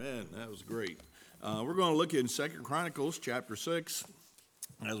Amen. That was great. We're going to look in 2 Chronicles chapter 6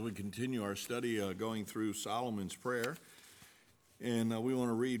 as we continue our study going through Solomon's prayer. And we want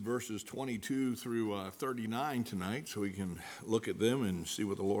to read verses 22 through 39 tonight so we can look at them and see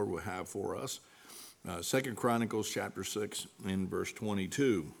what the Lord will have for us. 2 Chronicles chapter 6 and verse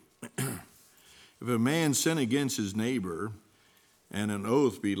 22. If a man sin against his neighbor, and an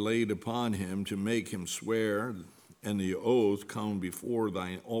oath be laid upon him to make him swear, and the oath come before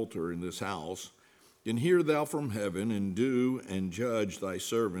thine altar in this house, then hear thou from heaven, and do and judge thy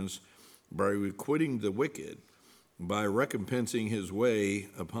servants by requiting the wicked, by recompensing his way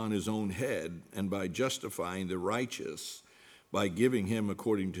upon his own head, and by justifying the righteous, by giving him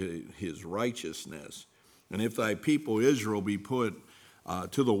according to his righteousness. And if thy people Israel be put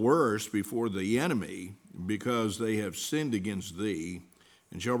to the worst before the enemy, because they have sinned against thee,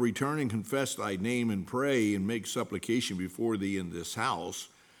 and shall return and confess thy name and pray and make supplication before thee in this house,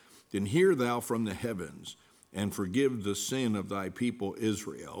 then hear thou from the heavens, and forgive the sin of thy people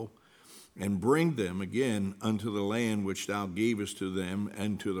Israel, and bring them again unto the land which thou gavest to them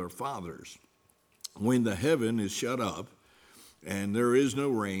and to their fathers. When the heaven is shut up, and there is no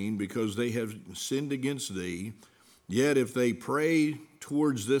rain, because they have sinned against thee, yet if they pray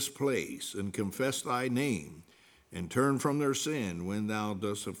towards this place, and confess thy name, and turn from their sin when thou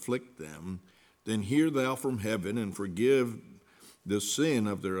dost afflict them, then hear thou from heaven, and forgive the sin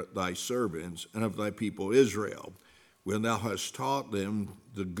of thy servants and of thy people Israel, when thou hast taught them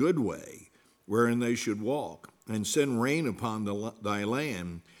the good way wherein they should walk, and send rain upon thy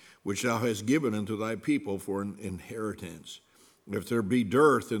land, which thou hast given unto thy people for an inheritance. If there be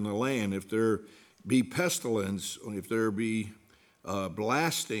dearth in the land, if there be pestilence, if there be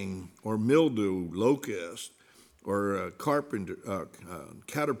blasting or mildew, locust, or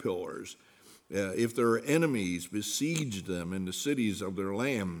caterpillars, if their enemies besiege them in the cities of their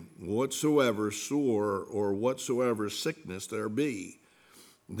land, whatsoever sore or whatsoever sickness there be,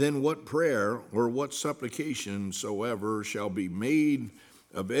 then what prayer or what supplication soever shall be made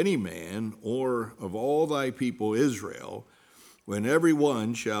of any man or of all thy people Israel, when every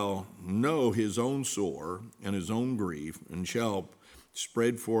one shall know his own sore and his own grief, and shall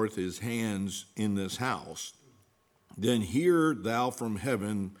spread forth his hands in this house, then hear thou from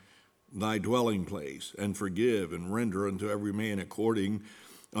heaven thy dwelling place, and forgive and render unto every man according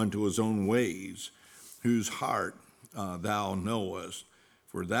unto his own ways, whose heart thou knowest.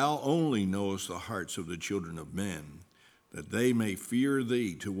 For thou only knowest the hearts of the children of men, that they may fear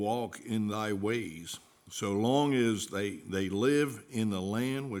thee to walk in thy ways, so long as they live in the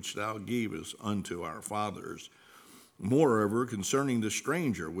land which thou gavest unto our fathers. Moreover, concerning the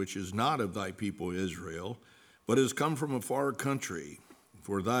stranger, which is not of thy people Israel, but is come from a far country,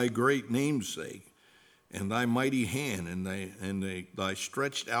 for thy great name's sake, and thy mighty hand, and thy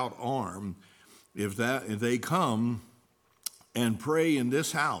stretched out arm, if they come and pray in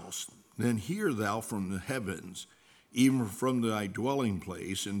this house, then hear thou from the heavens, even from thy dwelling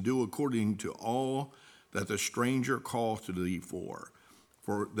place, and do according to all that the stranger calleth to thee for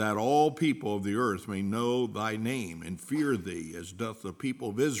that all people of the earth may know thy name, and fear thee, as doth the people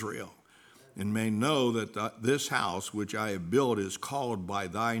of Israel, and may know that this house which I have built is called by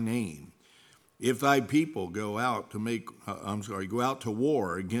thy name. If thy people go out to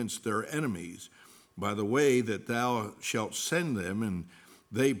war against their enemies, by the way that thou shalt send them, and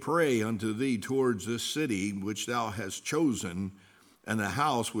they pray unto thee towards this city which thou hast chosen, and the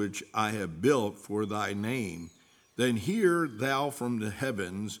house which I have built for thy name, then hear thou from the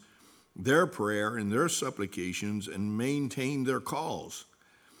heavens their prayer and their supplications, and maintain their cause.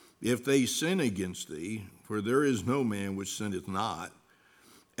 If they sin against thee, for there is no man which sinneth not,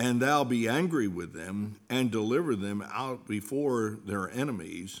 and thou be angry with them, and deliver them out before their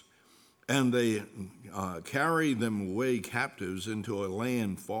enemies, and they carry them away captives into a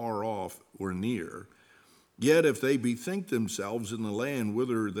land far off or near, yet if they bethink themselves in the land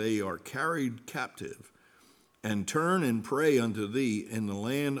whither they are carried captive, and turn and pray unto thee in the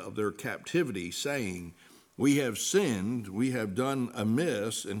land of their captivity, saying, we have sinned, we have done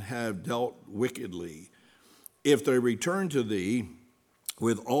amiss, and have dealt wickedly. If they return to thee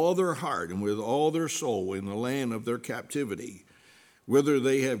with all their heart and with all their soul in the land of their captivity, whither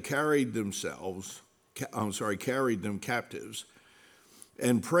they have carried them captives,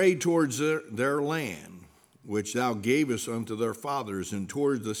 and pray towards their land, which thou gavest unto their fathers, and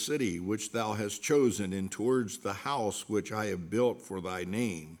towards the city which thou hast chosen, and towards the house which I have built for thy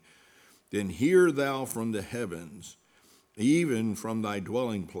name, then hear thou from the heavens, even from thy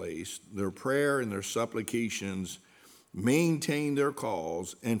dwelling place, their prayer and their supplications, maintain their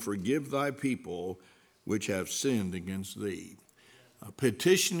cause, and forgive thy people which have sinned against thee.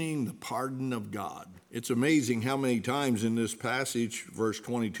 petitioning the pardon of God. It's amazing how many times in this passage, verse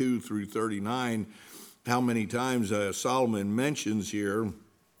 22 through 39, how many times Solomon mentions here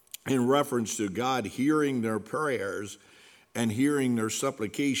in reference to God hearing their prayers and hearing their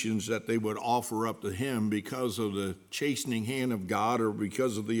supplications that they would offer up to him because of the chastening hand of God or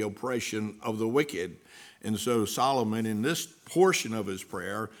because of the oppression of the wicked. And so Solomon, in this portion of his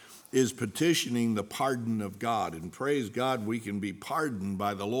prayer, is petitioning the pardon of God. And praise God, we can be pardoned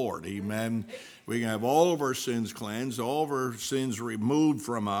by the Lord. Amen. We can have all of our sins cleansed, all of our sins removed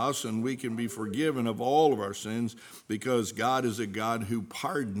from us, and we can be forgiven of all of our sins because God is a God who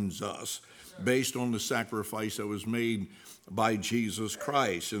pardons us based on the sacrifice that was made by Jesus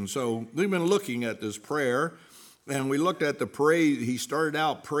Christ. And so we've been looking at this prayer, and we looked at the praise. He started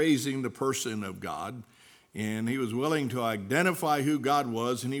out praising the person of God, and he was willing to identify who God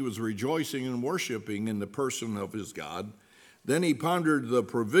was, and he was rejoicing and worshiping in the person of his God. Then he pondered the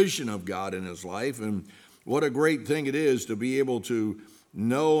provision of God in his life, and what a great thing it is to be able to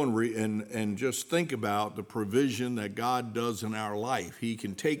know and just think about the provision that God does in our life. He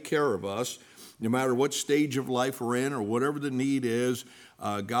can take care of us no matter what stage of life we're in or whatever the need is.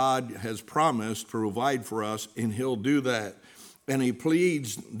 God has promised to provide for us, and he'll do that. And he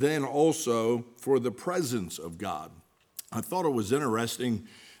pleads then also for the presence of God. I thought it was interesting.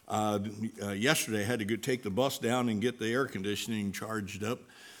 Yesterday I had to take the bus down and get the air conditioning charged up.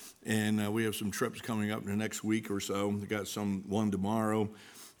 And we have some trips coming up in the next week or so. We got one tomorrow.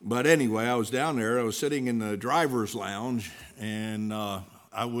 But anyway, I was down there. I was sitting in the driver's lounge, and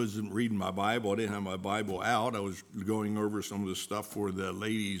I wasn't reading my Bible. I didn't have my Bible out. I was going over some of the stuff for the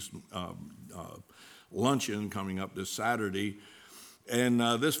ladies' luncheon coming up this Saturday. And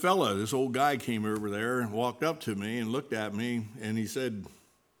this old guy came over there and walked up to me and looked at me, and he said,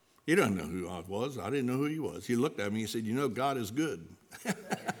 "You don't know who I was." I didn't know who he was. He looked at me and said, "You know, God is good." I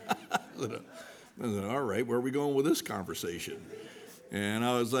said, "All right, where are we going with this conversation?" And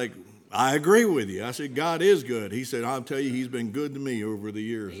I was like, "I agree with you." I said, "God is good." He said, "I'll tell you, he's been good to me over the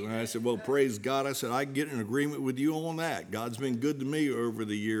years." And I said, "Well, praise God." I said, "I get in agreement with you on that. God's been good to me over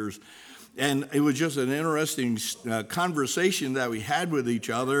the years." And it was just an interesting conversation that we had with each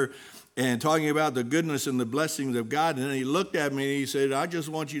other and talking about the goodness and the blessings of God. And then he looked at me and he said, "I just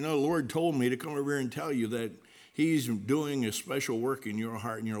want you to know, the Lord told me to come over here and tell you that he's doing a special work in your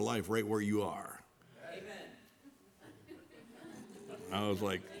heart and your life right where you are." Amen. I was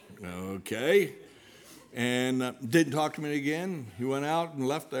like, okay. And didn't talk to me again. He went out and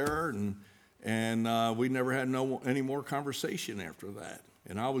left there, and we never had any more conversation after that.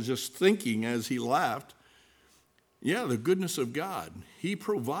 And I was just thinking as he left, yeah, the goodness of God. He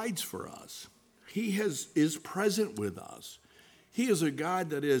provides for us. He is present with us. He is a God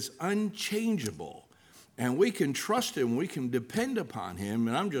that is unchangeable. And we can trust him. We can depend upon him.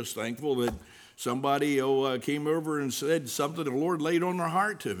 And I'm just thankful that somebody came over and said something the Lord laid on their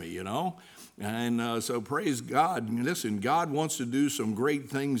heart to me, you know. And so praise God. And listen, God wants to do some great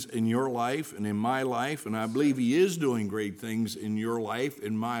things in your life and in my life. And I believe he is doing great things in your life,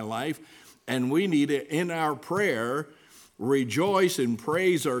 in my life. And we need to, in our prayer, rejoice and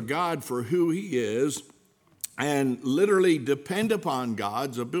praise our God for who he is and literally depend upon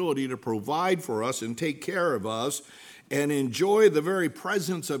God's ability to provide for us and take care of us and enjoy the very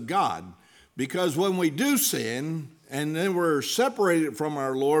presence of God. Because when we do sin and then we're separated from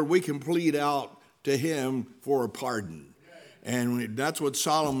our Lord, we can plead out to him for a pardon. And that's what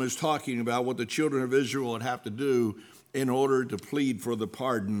Solomon is talking about, what the children of Israel would have to do in order to plead for the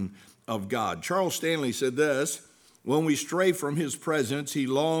pardon of God. Charles Stanley said this: "When we stray from his presence, he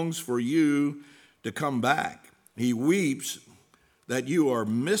longs for you to come back. He weeps that you are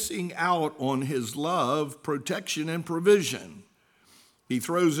missing out on his love, protection, and provision. He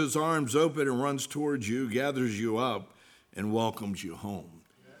throws his arms open and runs towards you, gathers you up, and welcomes you home."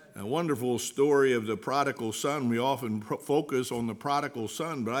 A wonderful story of the prodigal son. We often focus on the prodigal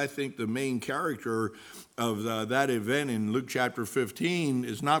son, but I think the main character of that event in Luke chapter 15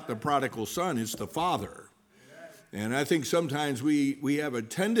 is not the prodigal son, it's the father. And I think sometimes we have a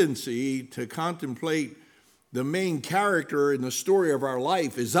tendency to contemplate the main character in the story of our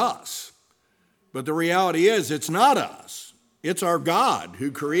life is us. But the reality is it's not us. It's our God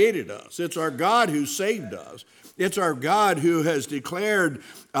who created us. It's our God who saved us. It's our God who has declared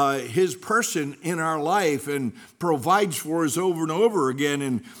his person in our life and provides for us over and over again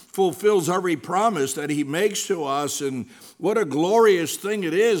and fulfills every promise that he makes to us. And what a glorious thing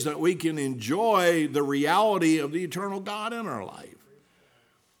it is that we can enjoy the reality of the eternal God in our life.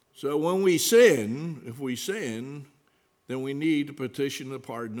 So when we sin, if we sin, then we need to petition the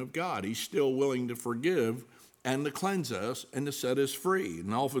pardon of God. He's still willing to forgive and to cleanse us and to set us free.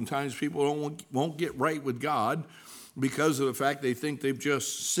 And oftentimes people won't get right with God because of the fact they think they've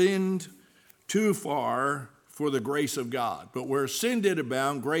just sinned too far for the grace of God. But where sin did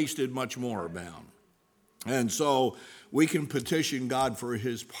abound, grace did much more abound. And so we can petition God for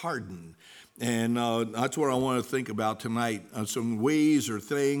his pardon. And that's what I want to think about tonight, some ways or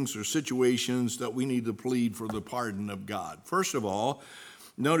things or situations that we need to plead for the pardon of God. First of all,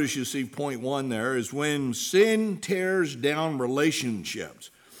 notice you see point 1 there is when sin tears down relationships.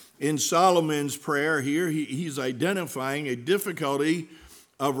 In Solomon's prayer here, he's identifying a difficulty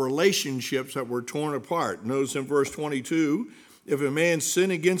of relationships that were torn apart. Notice in verse 22, if a man sin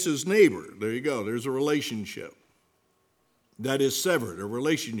against his neighbor, there you go, there's a relationship that is severed, a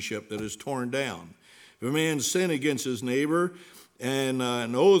relationship that is torn down. If a man sin against his neighbor, and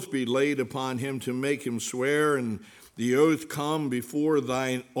an oath be laid upon him to make him swear, and the oath come before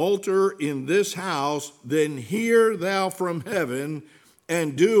thine altar in this house, then hear thou from heaven,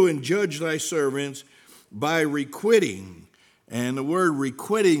 and do and judge thy servants by requiting. And the word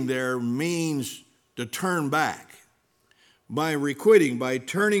requiting there means to turn back. By requiting, by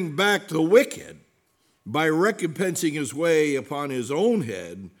turning back the wicked, by recompensing his way upon his own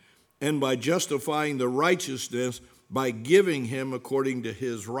head, and by justifying the righteousness by giving him according to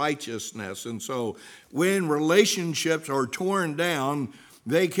his righteousness. And so when relationships are torn down,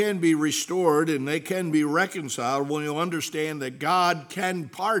 they can be restored and they can be reconciled when you understand that God can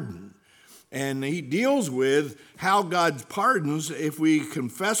pardon. And he deals with how God pardons. If we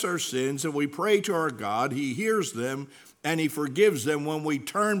confess our sins and we pray to our God, he hears them and he forgives them when we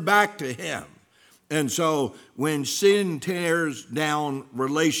turn back to him. And so when sin tears down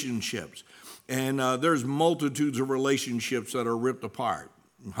relationships, and there's multitudes of relationships that are ripped apart,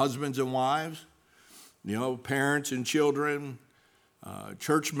 husbands and wives, parents and children,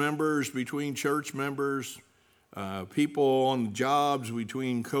 church members between church members, people on jobs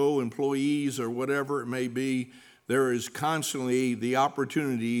between co-employees or whatever it may be, there is constantly the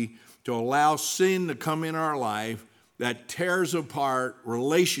opportunity to allow sin to come in our life that tears apart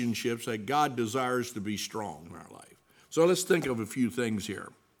relationships that God desires to be strong in our life. So let's think of a few things here.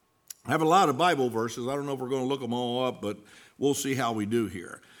 I have a lot of Bible verses. I don't know if we're going to look them all up, but we'll see how we do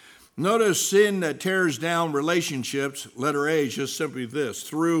here. Notice sin that tears down relationships, letter A, is just simply this,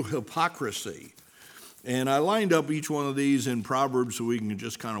 through hypocrisy. And I lined up each one of these in Proverbs so we can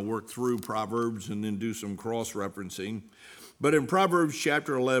just kind of work through Proverbs and then do some cross-referencing. But in Proverbs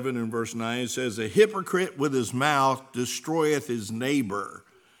chapter 11 and verse 9, it says, a hypocrite with his mouth destroyeth his neighbor,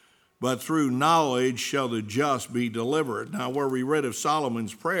 but through knowledge shall the just be delivered. Now, where we read of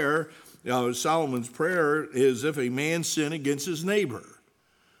Solomon's prayer is if a man sin against his neighbor.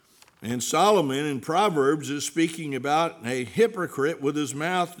 And Solomon in Proverbs is speaking about a hypocrite with his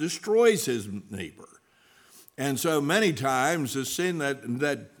mouth destroys his neighbor. And so many times the sin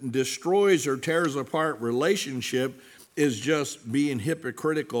that destroys or tears apart relationship is just being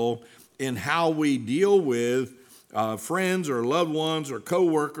hypocritical in how we deal with friends or loved ones or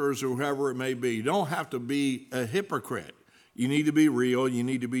coworkers or whoever it may be. You don't have to be a hypocrite. You need to be real. You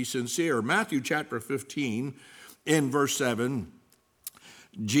need to be sincere. Matthew chapter 15 in verse 7,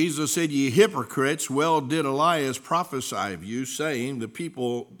 Jesus said, ye hypocrites, well did Elias prophesy of you, saying,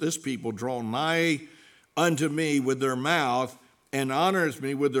 this people draw nigh unto me with their mouth and honors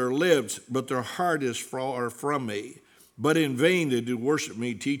me with their lips, but their heart is far from me. But in vain they do worship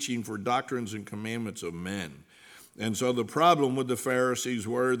me, teaching for doctrines and commandments of men. And so the problem with the Pharisees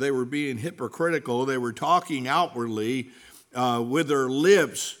were they were being hypocritical. They were talking outwardly with their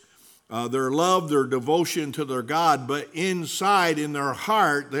lips, their love, their devotion to their God, but inside, in their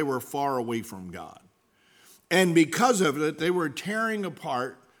heart, they were far away from God. And because of it, they were tearing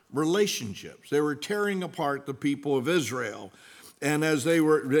apart relationships. They were tearing apart the people of Israel. And as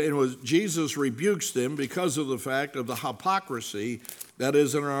Jesus rebukes them because of the fact of the hypocrisy that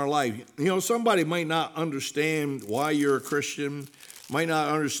is in our life. Somebody might not understand why you're a Christian, might not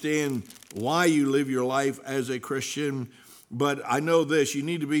understand why you live your life as a Christian, but I know this, you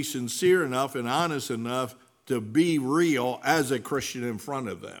need to be sincere enough and honest enough to be real as a Christian in front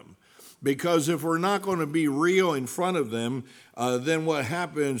of them. Because if we're not going to be real in front of them, then what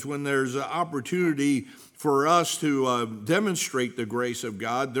happens when there's an opportunity for us to demonstrate the grace of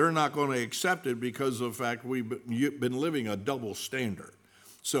God, they're not going to accept it because of the fact we've been living a double standard.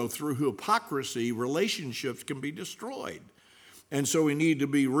 So through hypocrisy, relationships can be destroyed. And so we need to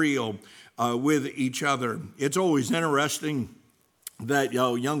be real with each other. It's always interesting that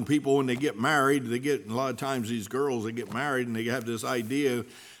young people, when they get married, a lot of times these girls, they get married and they have this idea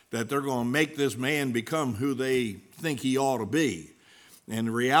that they're going to make this man become who they think he ought to be. And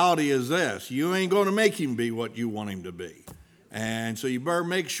the reality is this: you ain't going to make him be what you want him to be. And so you better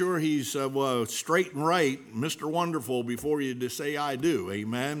make sure he's straight and right, Mr. Wonderful, before you just say I do,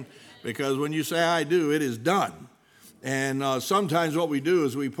 amen? Because when you say I do, it is done. And sometimes what we do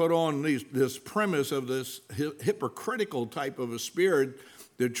is we put on this premise of this hypocritical type of a spirit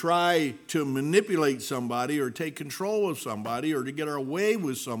to try to manipulate somebody or take control of somebody or to get our way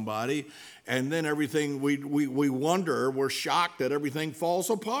with somebody, and then everything, we wonder, we're shocked that everything falls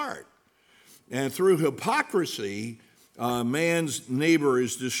apart. And through hypocrisy, man's neighbor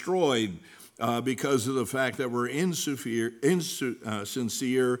is destroyed because of the fact that we're insincere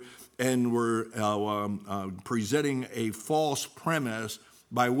and we're presenting a false premise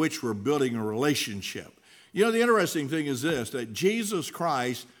by which we're building a relationship. You know, the interesting thing is this, that Jesus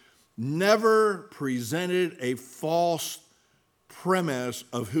Christ never presented a false premise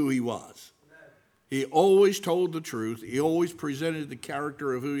of who he was. He always told the truth. He always presented the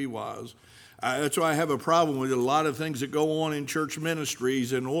character of who he was. That's why I have a problem with a lot of things that go on in church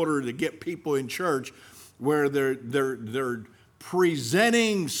ministries in order to get people in church where they're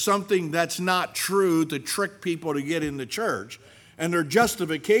presenting something that's not true to trick people to get in the church. And their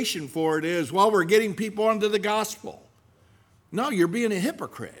justification for it is, well, we're getting people onto the gospel. No, you're being a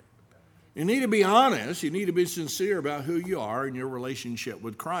hypocrite. You need to be honest. You need to be sincere about who you are in your relationship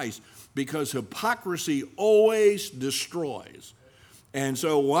with Christ, because hypocrisy always destroys. And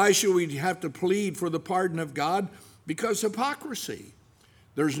so why should we have to plead for the pardon of God? Because hypocrisy.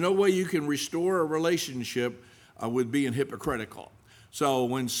 There's no way you can restore a relationship with being hypocritical. So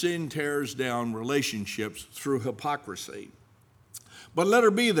when sin tears down relationships through hypocrisy. But let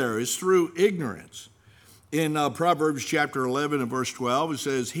her be there, it's through ignorance. In Proverbs chapter 11 and verse 12, it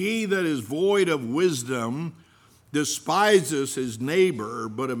says, he that is void of wisdom despises his neighbor,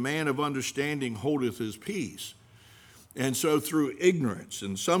 but a man of understanding holdeth his peace. And so through ignorance,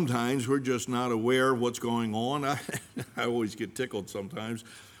 and sometimes we're just not aware of what's going on. I always get tickled sometimes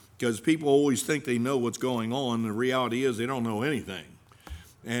because people always think they know what's going on. The reality is they don't know anything.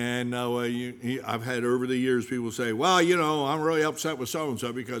 And I've had over the years people say, well, you know, I'm really upset with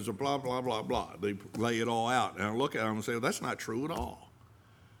so-and-so because of blah, blah, blah, blah. They lay it all out. And I look at them and say, well, that's not true at all.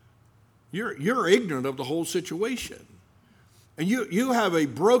 You're ignorant of the whole situation. And you have a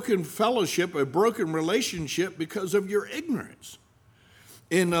broken fellowship, a broken relationship because of your ignorance.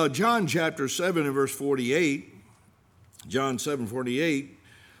 In John chapter 7 and verse 48, John 7:48,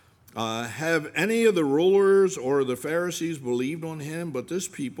 have any of the rulers or the Pharisees believed on him? But this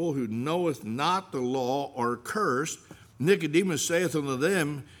people who knoweth not the law are cursed. Nicodemus saith unto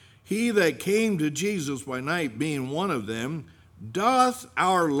them, he that came to Jesus by night, being one of them, doth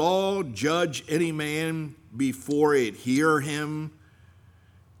our law judge any man before it hear him,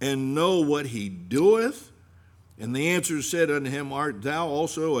 and know what he doeth? And the answer said unto him, art thou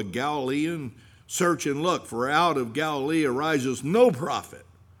also a Galilean? Search and look, for out of Galilee arises no prophet.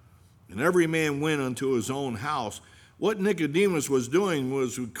 And every man went unto his own house. What Nicodemus was doing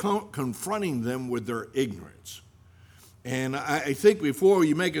was confronting them with their ignorance. And I think before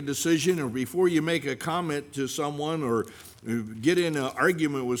you make a decision or before you make a comment to someone or get in an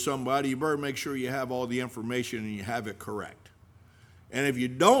argument with somebody, you better make sure you have all the information and you have it correct. And if you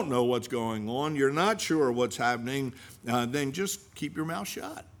don't know what's going on, you're not sure what's happening, then just keep your mouth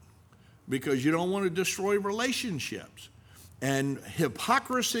shut, because you don't want to destroy relationships. And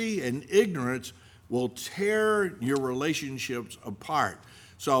hypocrisy and ignorance will tear your relationships apart.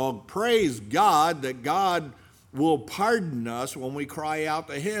 So praise God that God will pardon us when we cry out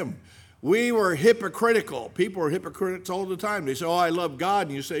to him. We were hypocritical. People are hypocrites all the time. They say, oh, I love God.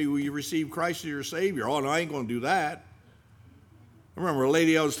 And you say, well, you receive Christ as your Savior. Oh, no, I ain't going to do that. I remember a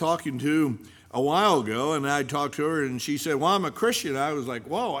lady I was talking to a while ago, and I talked to her, and she said, well, I'm a Christian. I was like,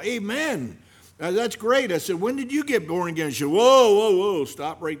 whoa, amen. That's great. I said, when did you get born again? She said, whoa,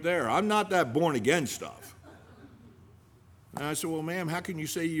 stop right there. I'm not that born again stuff. And I said, well, ma'am, how can you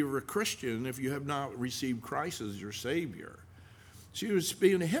say you're a Christian if you have not received Christ as your Savior? She was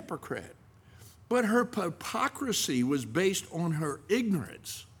being a hypocrite. But her hypocrisy was based on her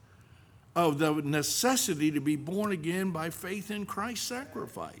ignorance of the necessity to be born again by faith in Christ's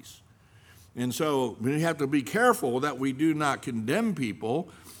sacrifice. And so we have to be careful that we do not condemn people,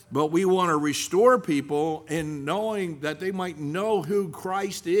 but we want to restore people in knowing that they might know who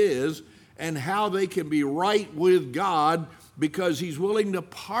Christ is and how they can be right with God, because he's willing to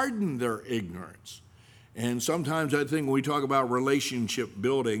pardon their ignorance. And sometimes I think when we talk about relationship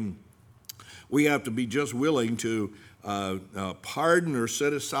building, we have to be just willing to pardon or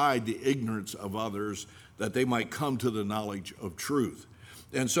set aside the ignorance of others, that they might come to the knowledge of truth.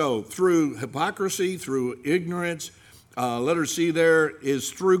 And so through hypocrisy, through ignorance, letter C there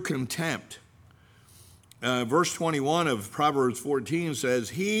is through contempt. Verse 21 of Proverbs 14 says,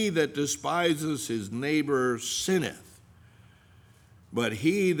 he that despises his neighbor sinneth, but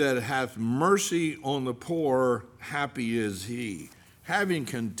he that hath mercy on the poor, happy is he. Having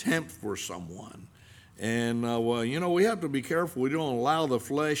contempt for someone. And, we have to be careful. We don't allow the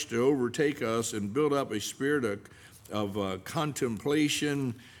flesh to overtake us and build up a spirit of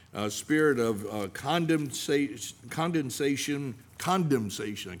contemplation, a spirit of condensation.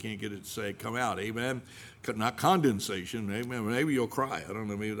 I can't get it to say come out, amen? Not condensation, amen. Maybe you'll cry. I don't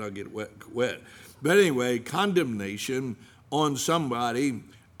know, maybe I'll get wet. But anyway, condemnation on somebody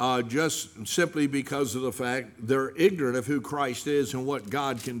just simply because of the fact they're ignorant of who Christ is and what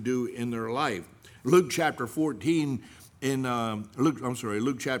God can do in their life. Luke chapter 14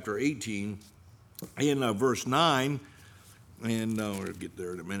 Luke chapter 18 in verse 9, and we'll get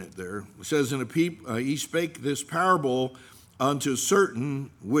there in a minute there. It says, he spake this parable unto certain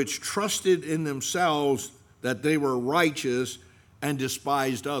which trusted in themselves that they were righteous and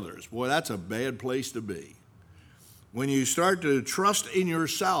despised others. Boy, that's a bad place to be. When you start to trust in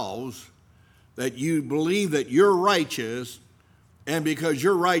yourselves that you believe that you're righteous, and because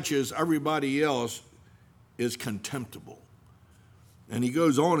you're righteous, everybody else is contemptible. And he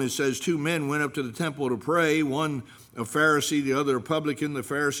goes on and says, two men went up to the temple to pray, one a Pharisee, the other a publican. The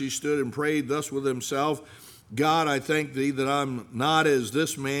Pharisee stood and prayed thus with himself, God, I thank thee that I'm not as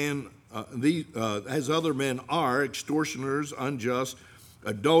this man, as other men are, extortioners, unjust,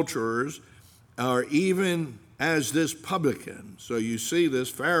 adulterers, or even as this publican. So you see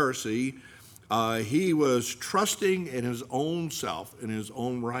this Pharisee, he was trusting in his own self, in his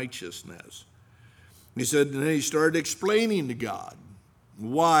own righteousness. He said, and then he started explaining to God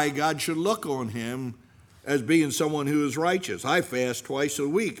why God should look on him as being someone who is righteous. I fast twice a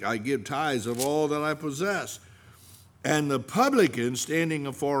week. I give tithes of all that I possess. And the publican, standing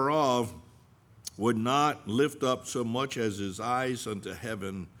afar off, would not lift up so much as his eyes unto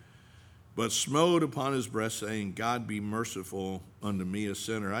heaven, but smote upon his breast, saying, God be merciful unto me, a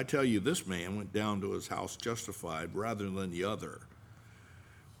sinner. I tell you, this man went down to his house justified rather than the other.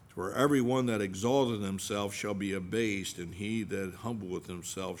 For everyone that exalteth himself shall be abased, and he that humbleth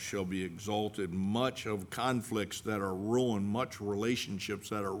himself shall be exalted. Much of conflicts that are ruined, much relationships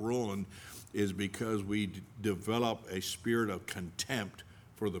that are ruined, is because we develop a spirit of contempt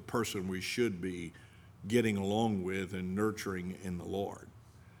for the person we should be getting along with and nurturing in the Lord.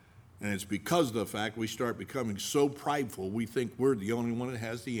 And it's because of the fact we start becoming so prideful, we think we're the only one that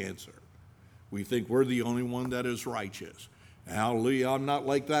has the answer. We think we're the only one that is righteous. Hallelujah, I'm not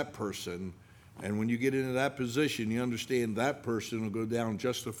like that person. And when you get into that position, you understand that person will go down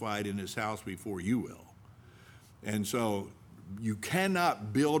justified in his house before you will. And so you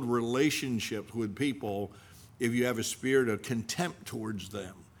cannot build relationships with people if you have a spirit of contempt towards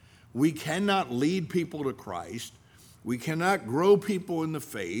them. We cannot lead people to Christ. We cannot grow people in the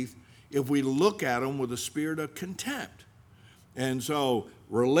faith if we look at them with a spirit of contempt. And so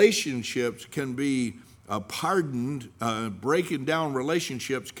relationships can be pardoned, breaking down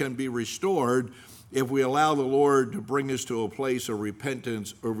relationships can be restored if we allow the Lord to bring us to a place of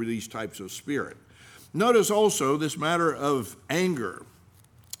repentance over these types of spirit. Notice also this matter of anger.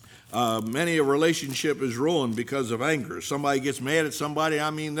 Many a relationship is ruined because of anger. Somebody gets mad at somebody,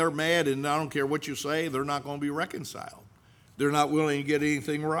 they're mad, and I don't care what you say, they're not going to be reconciled. They're not willing to get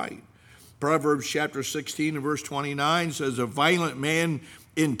anything right. Proverbs chapter 16 and verse 29 says, a violent man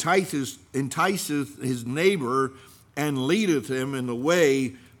enticeth his neighbor and leadeth him in the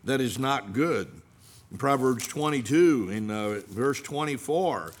way that is not good. In Proverbs 22 in verse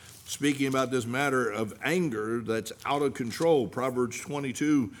 24, speaking about this matter of anger that's out of control. Proverbs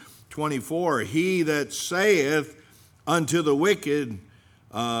 22:24, he that saith unto the wicked,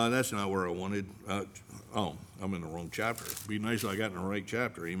 that's not where I wanted. I'm in the wrong chapter. It'd be nice if I got in the right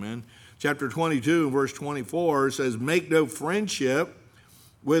chapter, amen. Chapter 22, verse 24 says, make no friendship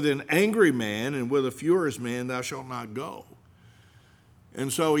with an angry man, and with a furious man thou shalt not go.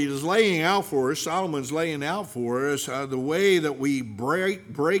 And so he is laying out for us, Solomon's laying out for us the way that we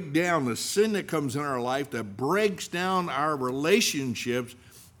break down the sin that comes in our life, that breaks down our relationships.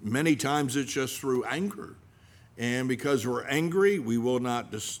 Many times it's just through anger. And because we're angry, we will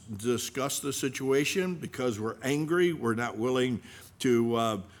not discuss the situation. Because we're angry, we're not willing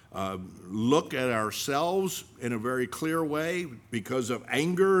to look at ourselves in a very clear way. Because of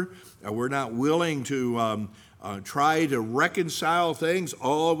anger, we're not willing to try to reconcile things.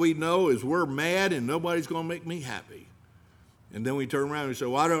 All we know is we're mad and nobody's going to make me happy. And then we turn around and say,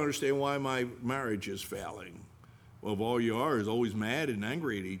 well, I don't understand why my marriage is failing. Well, if all you are is always mad and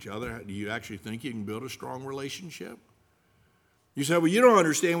angry at each other, do you actually think you can build a strong relationship? You say, well, you don't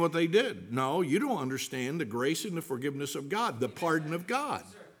understand what they did. No, you don't understand the grace and the forgiveness of God, the pardon of God.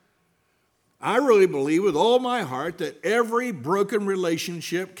 I really believe with all my heart that every broken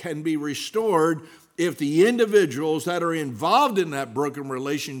relationship can be restored if the individuals that are involved in that broken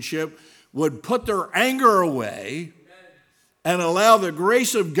relationship would put their anger away and allow the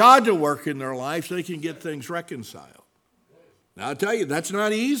grace of God to work in their life so they can get things reconciled. Now, I'll tell you, that's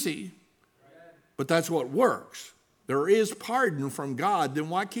not easy, but that's what works. There is pardon from God, then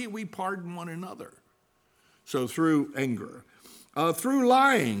why can't we pardon one another? So through anger. Through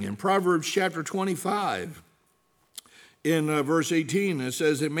lying, in Proverbs chapter 25, in verse 18, it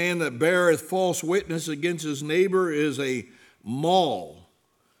says, a man that beareth false witness against his neighbor is a maul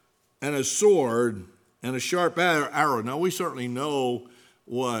and a sword and a sharp arrow. Now, we certainly know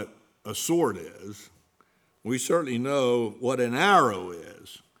what a sword is. We certainly know what an arrow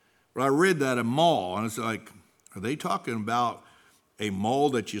is. But I read that, a maul, and it's like, are they talking about a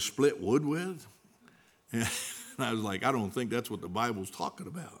maul that you split wood with? And I was like, I don't think that's what the Bible's talking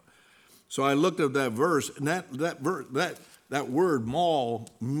about. So I looked at that verse, and that word maul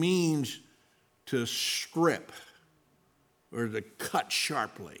means to strip or to cut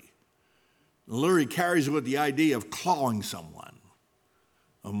sharply. It literally carries with the idea of clawing someone.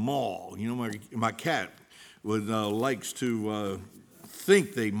 A maul. You know, my cat likes to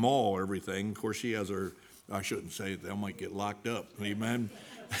think they maul everything. Of course, she has her, I shouldn't say it, they might get locked up. Amen.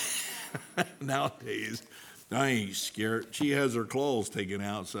 Nowadays, I ain't scared. She has her claws taken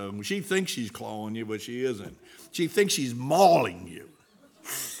out, so she thinks she's clawing you, but she isn't. She thinks she's mauling you.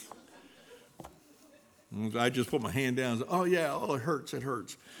 I just put my hand down and say, oh, yeah, oh, it hurts,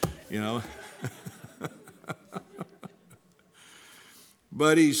 you know.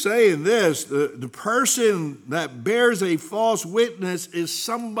 But he's saying this, the person that bears a false witness is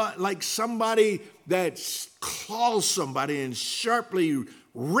somebody that claws somebody and sharply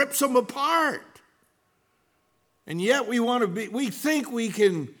rips them apart. And yet we think we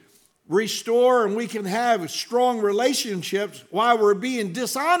can restore and we can have strong relationships while we're being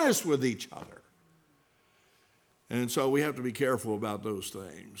dishonest with each other. And so we have to be careful about those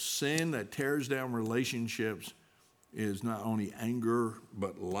things. Sin that tears down relationships is not only anger,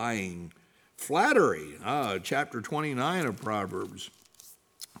 but lying. Flattery, chapter 29 of Proverbs.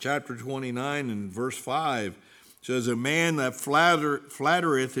 Chapter 29 and verse 5 says, a man that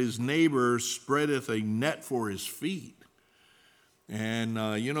flattereth his neighbor spreadeth a net for his feet. And,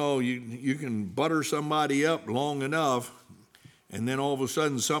 you can butter somebody up long enough, and then all of a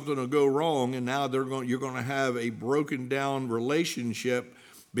sudden something will go wrong, and now you're going to have a broken down relationship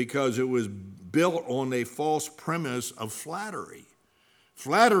because it was built on a false premise of flattery.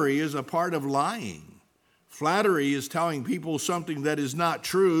 Flattery is a part of lying. Flattery is telling people something that is not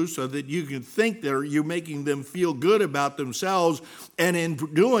true so that you can think that you're making them feel good about themselves, and in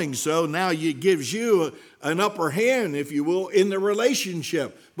doing so, now it gives you an upper hand, if you will, in the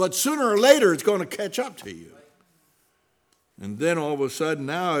relationship. But sooner or later, it's going to catch up to you. And then all of a sudden,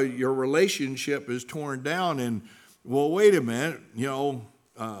 now your relationship is torn down, and, well, wait a minute,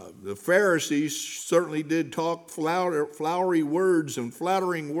 the Pharisees certainly did talk flowery words and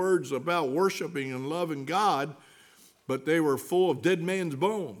flattering words about worshiping and loving God, but they were full of dead man's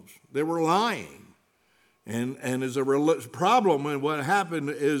bones. They were lying. And as a problem, and what happened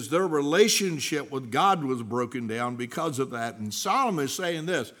is their relationship with God was broken down because of that. And Solomon is saying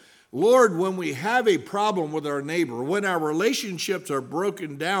this, Lord, when we have a problem with our neighbor, when our relationships are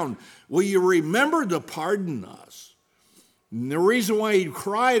broken down, will you remember to pardon us? And the reason why he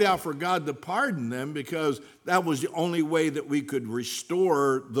cried out for God to pardon them, because that was the only way that we could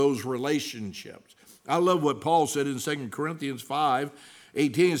restore those relationships. I love what Paul said in 2 Corinthians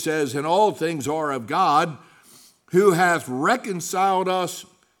 5:18 says, and all things are of God, who hath reconciled us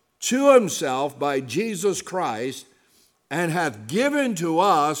to himself by Jesus Christ, and hath given to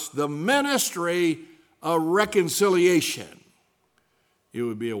us the ministry of reconciliation. It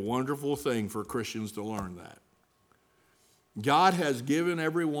would be a wonderful thing for Christians to learn that. God has given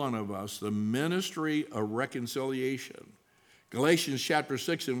every one of us the ministry of reconciliation. Galatians chapter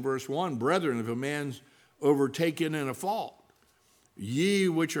 6 and verse 1, brethren, if a man's overtaken in a fault, ye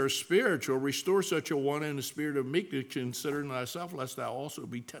which are spiritual, restore such a one in the spirit of meekness, considering thyself, lest thou also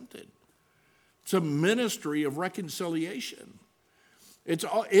be tempted. It's a ministry of reconciliation.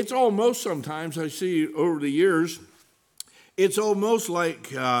 It's almost, sometimes I see over the years, it's almost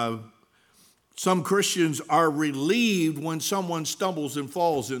like some Christians are relieved when someone stumbles and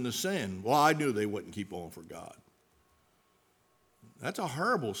falls into sin. Well, I knew they wouldn't keep on for God. That's a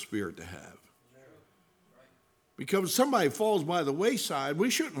horrible spirit to have. Because somebody falls by the wayside,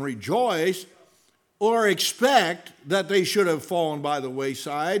 we shouldn't rejoice. or expect that they should have fallen by the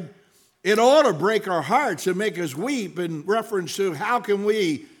wayside. It ought to break our hearts and make us weep in reference to how can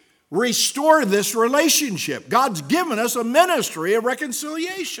we restore this relationship. God's given us a ministry of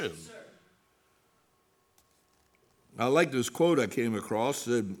reconciliation. I like this quote I came across,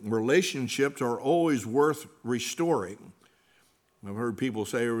 that relationships are always worth restoring. I've heard people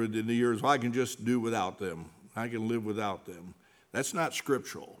say over the years, well, I can just do without them. I can live without them. That's not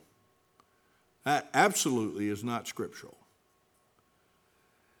scriptural. That absolutely is not scriptural.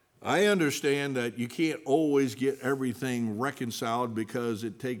 I understand that you can't always get everything reconciled because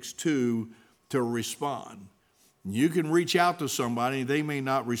it takes two to respond. You can reach out to somebody, they may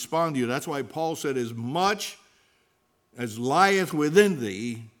not respond to you. That's why Paul said, as much as lieth within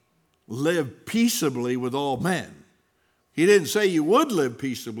thee, live peaceably with all men. He didn't say you would live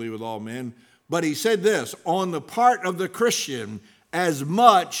peaceably with all men, but he said this, on the part of the Christian, as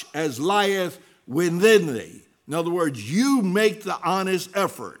much as lieth within thee. In other words, you make the honest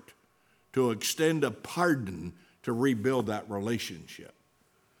effort to extend a pardon to rebuild that relationship.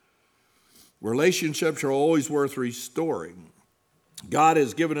 Relationships are always worth restoring. God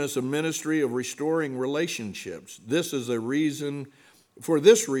has given us a ministry of restoring relationships. For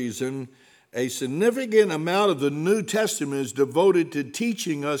this reason, a significant amount of the New Testament is devoted to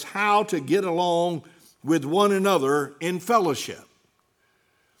teaching us how to get along with one another in fellowship.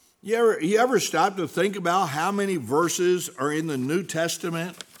 You ever stop to think about how many verses are in the New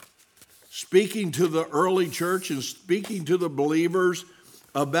Testament speaking to the early church and speaking to the believers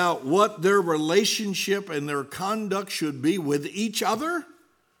about what their relationship and their conduct should be with each other?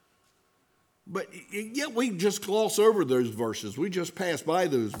 But yet we just gloss over those verses. We just pass by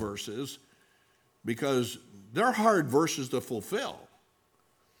those verses because they're hard verses to fulfill.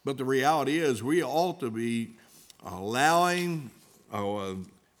 But the reality is we ought to be allowing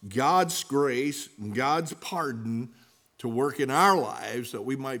God's grace and God's pardon to work in our lives that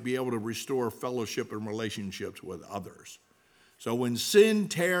we might be able to restore fellowship and relationships with others. So when sin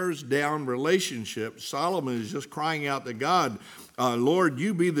tears down relationships, Solomon is just crying out to God, Lord,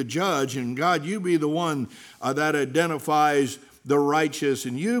 you be the judge, and God, you be the one that identifies the righteous,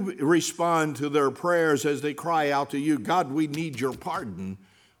 and you respond to their prayers as they cry out to you. God, we need your pardon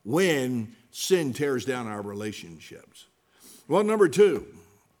when sin tears down our relationships. Well, number two,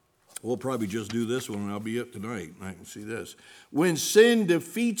 we'll probably just do this one and I'll be up tonight. I can see this. When sin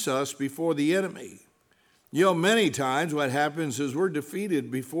defeats us before the enemy. You know, many times what happens is we're defeated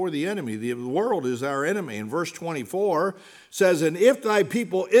before the enemy. The world is our enemy. And verse 24 says, and if thy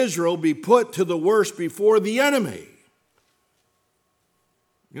people Israel be put to the worst before the enemy.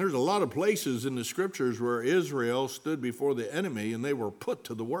 There's a lot of places in the scriptures where Israel stood before the enemy and they were put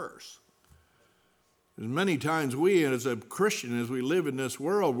to the worst. As many times we, as a Christian, as we live in this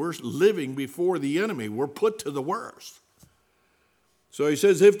world, we're living before the enemy. We're put to the worst. So he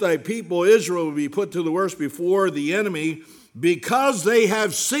says, if thy people Israel will be put to the worst before the enemy, because they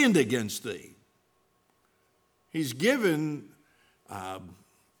have sinned against thee. He's given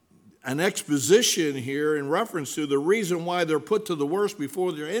an exposition here in reference to the reason why they're put to the worst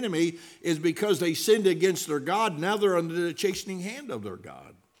before their enemy is because they sinned against their God. Now they're under the chastening hand of their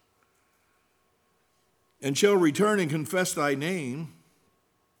God. And shall return and confess thy name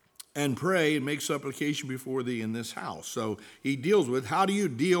and pray and make supplication before thee in this house. So he deals with how do you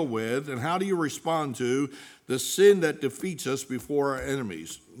deal with and how do you respond to the sin that defeats us before our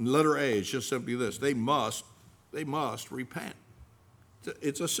enemies. Letter A is just simply this. They must repent.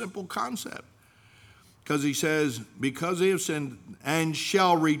 It's a simple concept. Because he says, because they have sinned and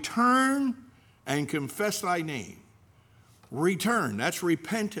shall return and confess thy name. Return, that's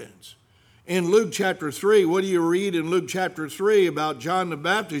repentance. In Luke chapter 3, what do you read in Luke chapter 3 about John the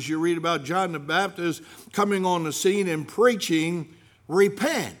Baptist? You read about John the Baptist coming on the scene and preaching,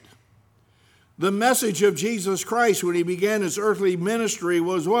 repent. The message of Jesus Christ when he began his earthly ministry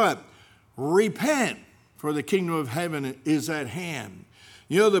was what? Repent, for the kingdom of heaven is at hand.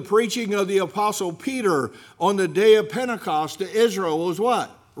 You know, the preaching of the apostle Peter on the day of Pentecost to Israel was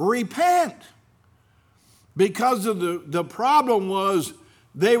what? Repent. Because of the problem was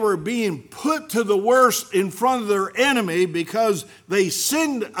they were being put to the worst in front of their enemy because they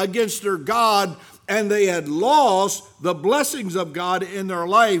sinned against their God and they had lost the blessings of God in their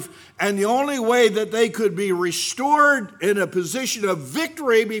life. And the only way that they could be restored in a position of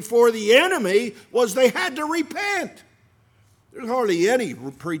victory before the enemy was they had to repent. There's hardly any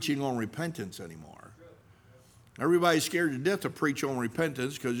preaching on repentance anymore. Everybody's scared to death to preach on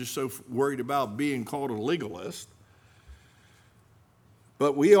repentance because they're so worried about being called a legalist.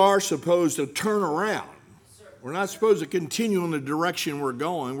 But we are supposed to turn around. We're not supposed to continue in the direction we're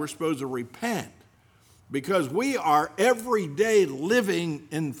going. We're supposed to repent. because we are every day living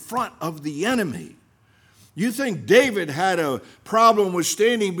in front of the enemy. You think David had a problem with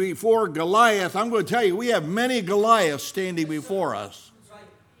standing before Goliath? I'm going to tell you, we have many Goliaths standing before us.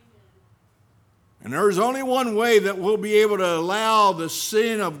 And there's only one way that we'll be able to allow the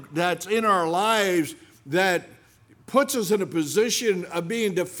sin that's in our lives that puts us in a position of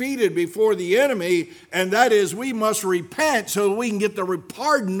being defeated before the enemy, and that is we must repent so we can get the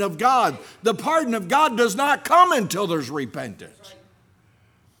pardon of God. The pardon of God does not come until there's repentance.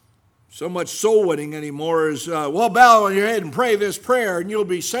 So much soul winning anymore is, bow on your head and pray this prayer and you'll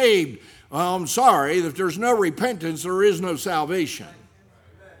be saved. Well, I'm sorry, if there's no repentance, there is no salvation.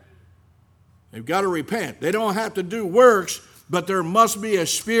 They've got to repent. They don't have to do works, but there must be a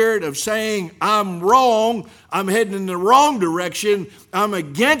spirit of saying, I'm wrong, I'm heading in the wrong direction, I'm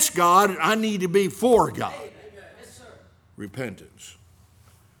against God, I need to be for God. Yes, repentance.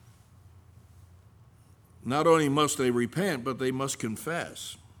 Not only must they repent, but they must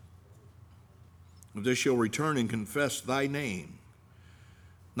confess. They shall return and confess thy name.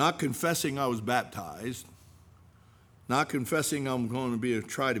 Not confessing I was baptized, not confessing I'm going to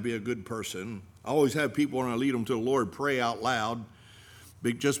try to be a good person. I always have people, when I lead them to the Lord, pray out loud,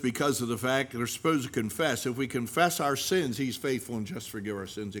 just because of the fact that they're supposed to confess. If we confess our sins, he's faithful and just to forgive our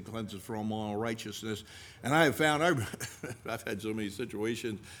sins and cleanse us from all righteousness. And I have found, I've had so many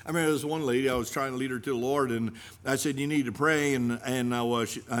situations. I remember this one lady, I was trying to lead her to the Lord, and I said, you need to pray.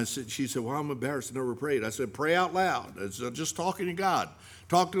 She said, well, I'm embarrassed to never prayed. I said, pray out loud. It's just talking to God.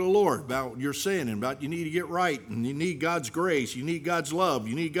 Talk to the Lord about your sin and about you need to get right and you need God's grace, you need God's love,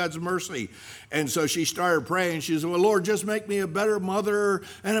 you need God's mercy. And so she started praying. She said, well, Lord, just make me a better mother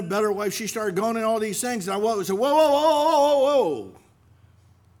and a better wife. She started going in all these things. And I said, whoa.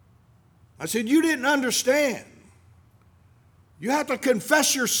 I said, you didn't understand. You have to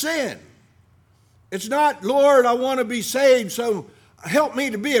confess your sin. It's not, Lord, I want to be saved, so help me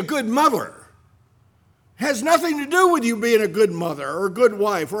to be a good mother. Has nothing to do with you being a good mother or a good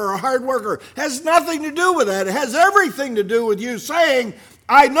wife or a hard worker. Has nothing to do with that. It has everything to do with you saying,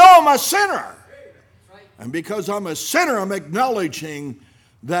 I know I'm a sinner. And because I'm a sinner, I'm acknowledging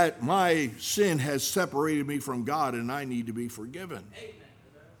that my sin has separated me from God and I need to be forgiven.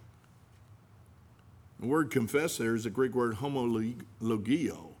 The word confess there is the Greek word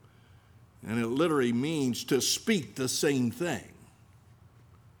homologio, and it literally means to speak the same thing.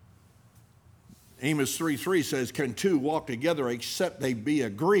 Amos 3:3 says, can two walk together except they be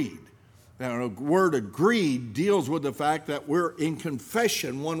agreed? Now, the word agreed deals with the fact that we're in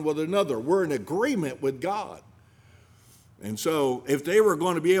confession one with another. We're in agreement with God. And so if they were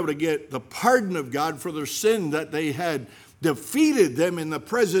going to be able to get the pardon of God for their sin that they had defeated them in the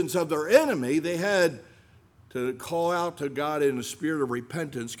presence of their enemy, they had to call out to God in a spirit of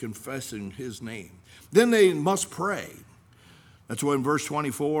repentance, confessing his name. Then they must pray. That's what verse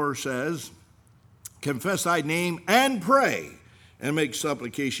 24 says. Confess thy name and pray and make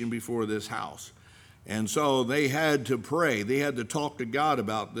supplication before this house. And so they had to pray. They had to talk to God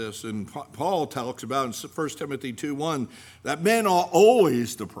about this. And Paul talks about in 1 Timothy 2:1 that men ought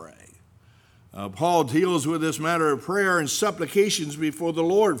always to pray. Paul deals with this matter of prayer and supplications before the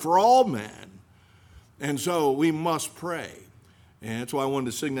Lord for all men. And so we must pray. And that's why I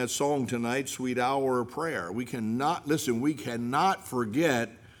wanted to sing that song tonight, Sweet Hour of Prayer. We cannot forget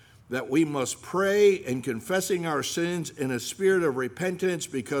that we must pray in confessing our sins in a spirit of repentance,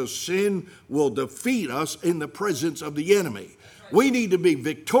 because sin will defeat us in the presence of the enemy. We need to be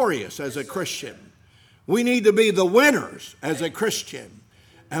victorious as a Christian. We need to be the winners as a Christian.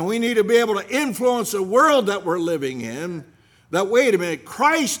 And we need to be able to influence the world that we're living in, that, wait a minute,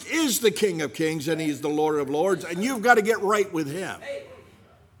 Christ is the King of Kings and he's the Lord of Lords, and you've got to get right with him.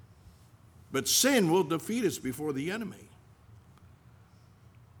 But sin will defeat us before the enemy.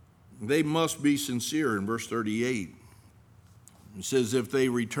 They must be sincere in verse 38. It says, if they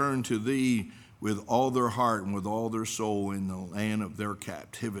return to thee with all their heart and with all their soul in the land of their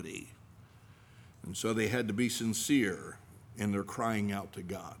captivity. And so they had to be sincere in their crying out to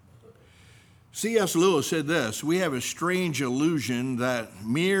God. C.S. Lewis said this, we have a strange illusion that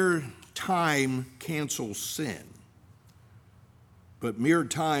mere time cancels sin. But mere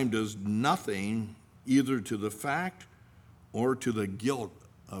time does nothing either to the fact or to the guilt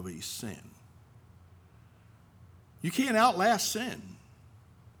of a sin. You can't outlast sin.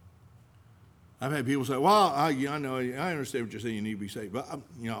 I've had people say, well, I know, I understand what you're saying, you need to be saved, but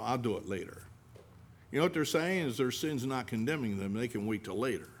I'll do it later. You know what they're saying is their sin's not condemning them. They can wait till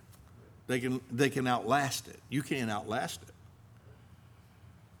later. They can outlast it. You can't outlast it.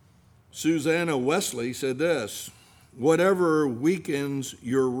 Susanna Wesley said this, whatever weakens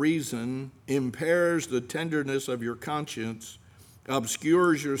your reason, impairs the tenderness of your conscience,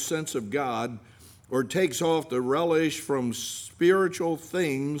 obscures your sense of God, or takes off the relish from spiritual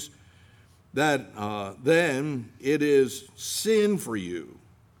things, that then it is sin for you.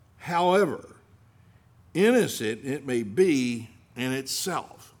 However innocent it may be in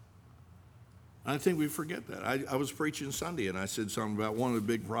itself. I think we forget that. I was preaching Sunday, and I said something about one of the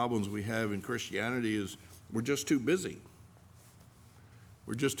big problems we have in Christianity is we're just too busy.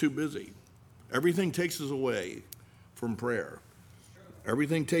 We're just too busy. Everything takes us away from prayer.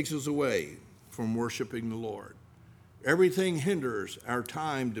 Everything takes us away from worshiping the Lord. Everything hinders our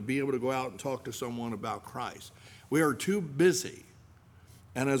time to be able to go out and talk to someone about Christ. We are too busy.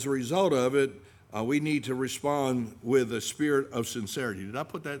 And as a result of it, we need to respond with a spirit of sincerity. Did I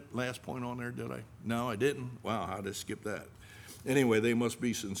put that last point on there, did I? No, I didn't. Wow, how did I skip that? Anyway, they must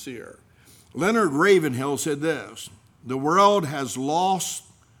be sincere. Leonard Ravenhill said this: the world has lost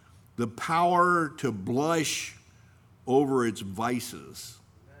the power to blush over its vices.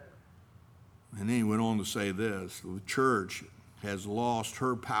 And then he went on to say this: the church has lost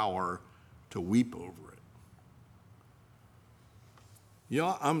her power to weep over it. You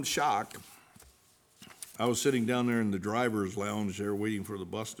know, I'm shocked. I was sitting down there in the driver's lounge there waiting for the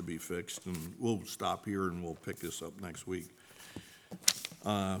bus to be fixed, and we'll stop here and we'll pick this up next week.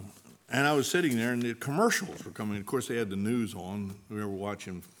 And I was sitting there, and the commercials were coming. Of course, they had the news on. We were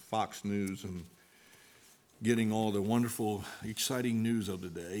watching Fox News and getting all the wonderful, exciting news of the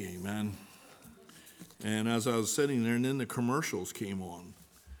day, amen. And as I was sitting there, and then the commercials came on,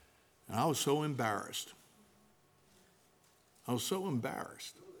 and I was so embarrassed. I was so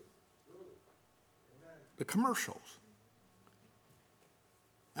embarrassed. The commercials.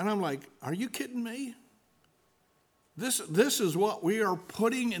 And I'm like, are you kidding me? This is what we are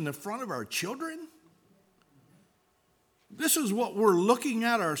putting in the front of our children? This is what we're looking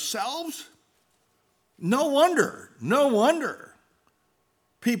at ourselves? No wonder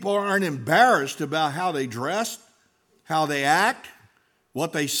people aren't embarrassed about how they dress, how they act,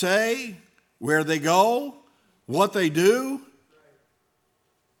 what they say, where they go, what they do.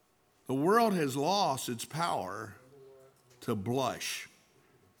 The world has lost its power to blush.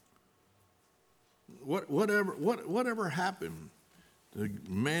 Whatever happened to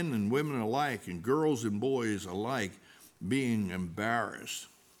men and women alike, and girls and boys alike, being embarrassed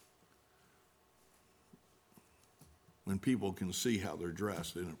when people can see how they're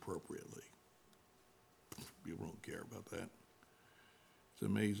dressed inappropriately? People don't care about that. It's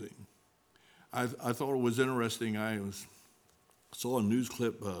amazing. I thought it was interesting. I saw a news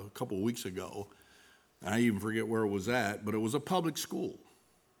clip a couple of weeks ago. I even forget where it was at, but it was a public school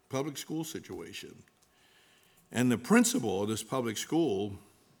situation. And the principal of this public school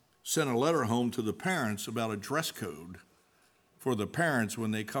sent a letter home to the parents about a dress code for the parents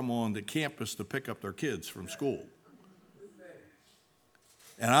when they come on the campus to pick up their kids from school.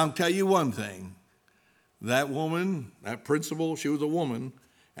 And I'll tell you one thing, that woman, that principal, she was a woman,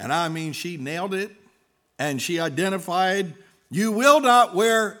 and I mean she nailed it, and she identified, you will not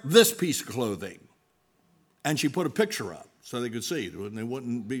wear this piece of clothing. And she put a picture up so they could see it and they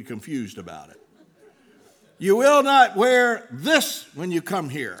wouldn't be confused about it. You will not wear this when you come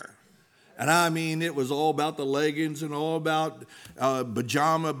here. And I mean, it was all about the leggings and all about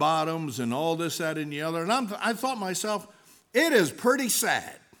pajama bottoms and all this, that, and the other. And I thought to myself, it is pretty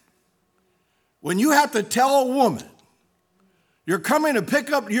sad when you have to tell a woman you're coming to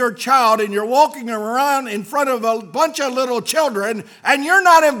pick up your child and you're walking around in front of a bunch of little children and you're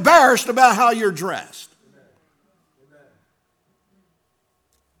not embarrassed about how you're dressed.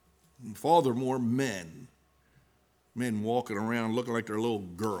 And furthermore, men walking around looking like they're little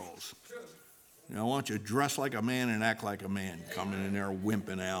girls. You know, I want you to dress like a man and act like a man, coming in there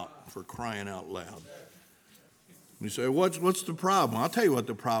wimping out, for crying out loud. You say, what's the problem? I'll tell you what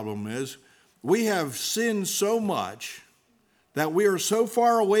the problem is. We have sinned so much that we are so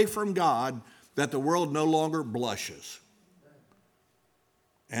far away from God that the world no longer blushes.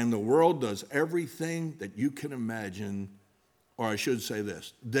 And the world does everything that you can imagine, or I should say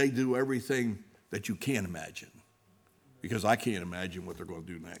this, they do everything that you can't imagine, because I can't imagine what they're going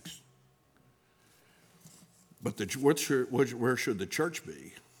to do next. But where should the church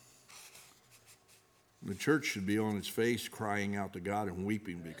be? The church should be on its face crying out to God and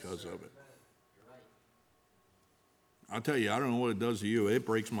weeping because of it. I'll tell you, I don't know what it does to you. It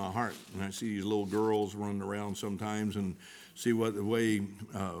breaks my heart when I see these little girls running around sometimes and see what the way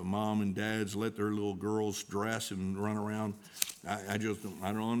mom and dads let their little girls dress and run around. I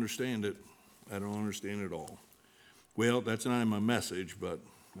don't understand it. I don't understand it all. Well, that's not my message, but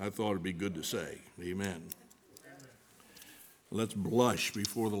I thought it'd be good to say. Amen. Let's blush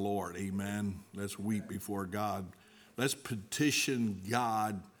before the Lord. Amen. Let's weep before God. Let's petition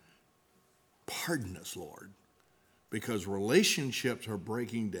God, pardon us, Lord, because relationships are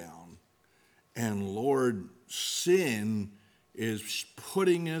breaking down. And Lord, sin is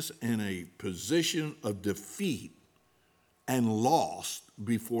putting us in a position of defeat and lost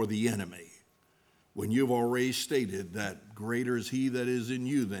before the enemy. When you've already stated that greater is he that is in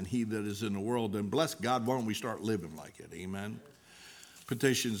you than he that is in the world, then bless God, why don't we start living like it? Amen.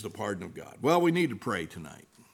 Petitions the pardon of God. Well, we need to pray tonight.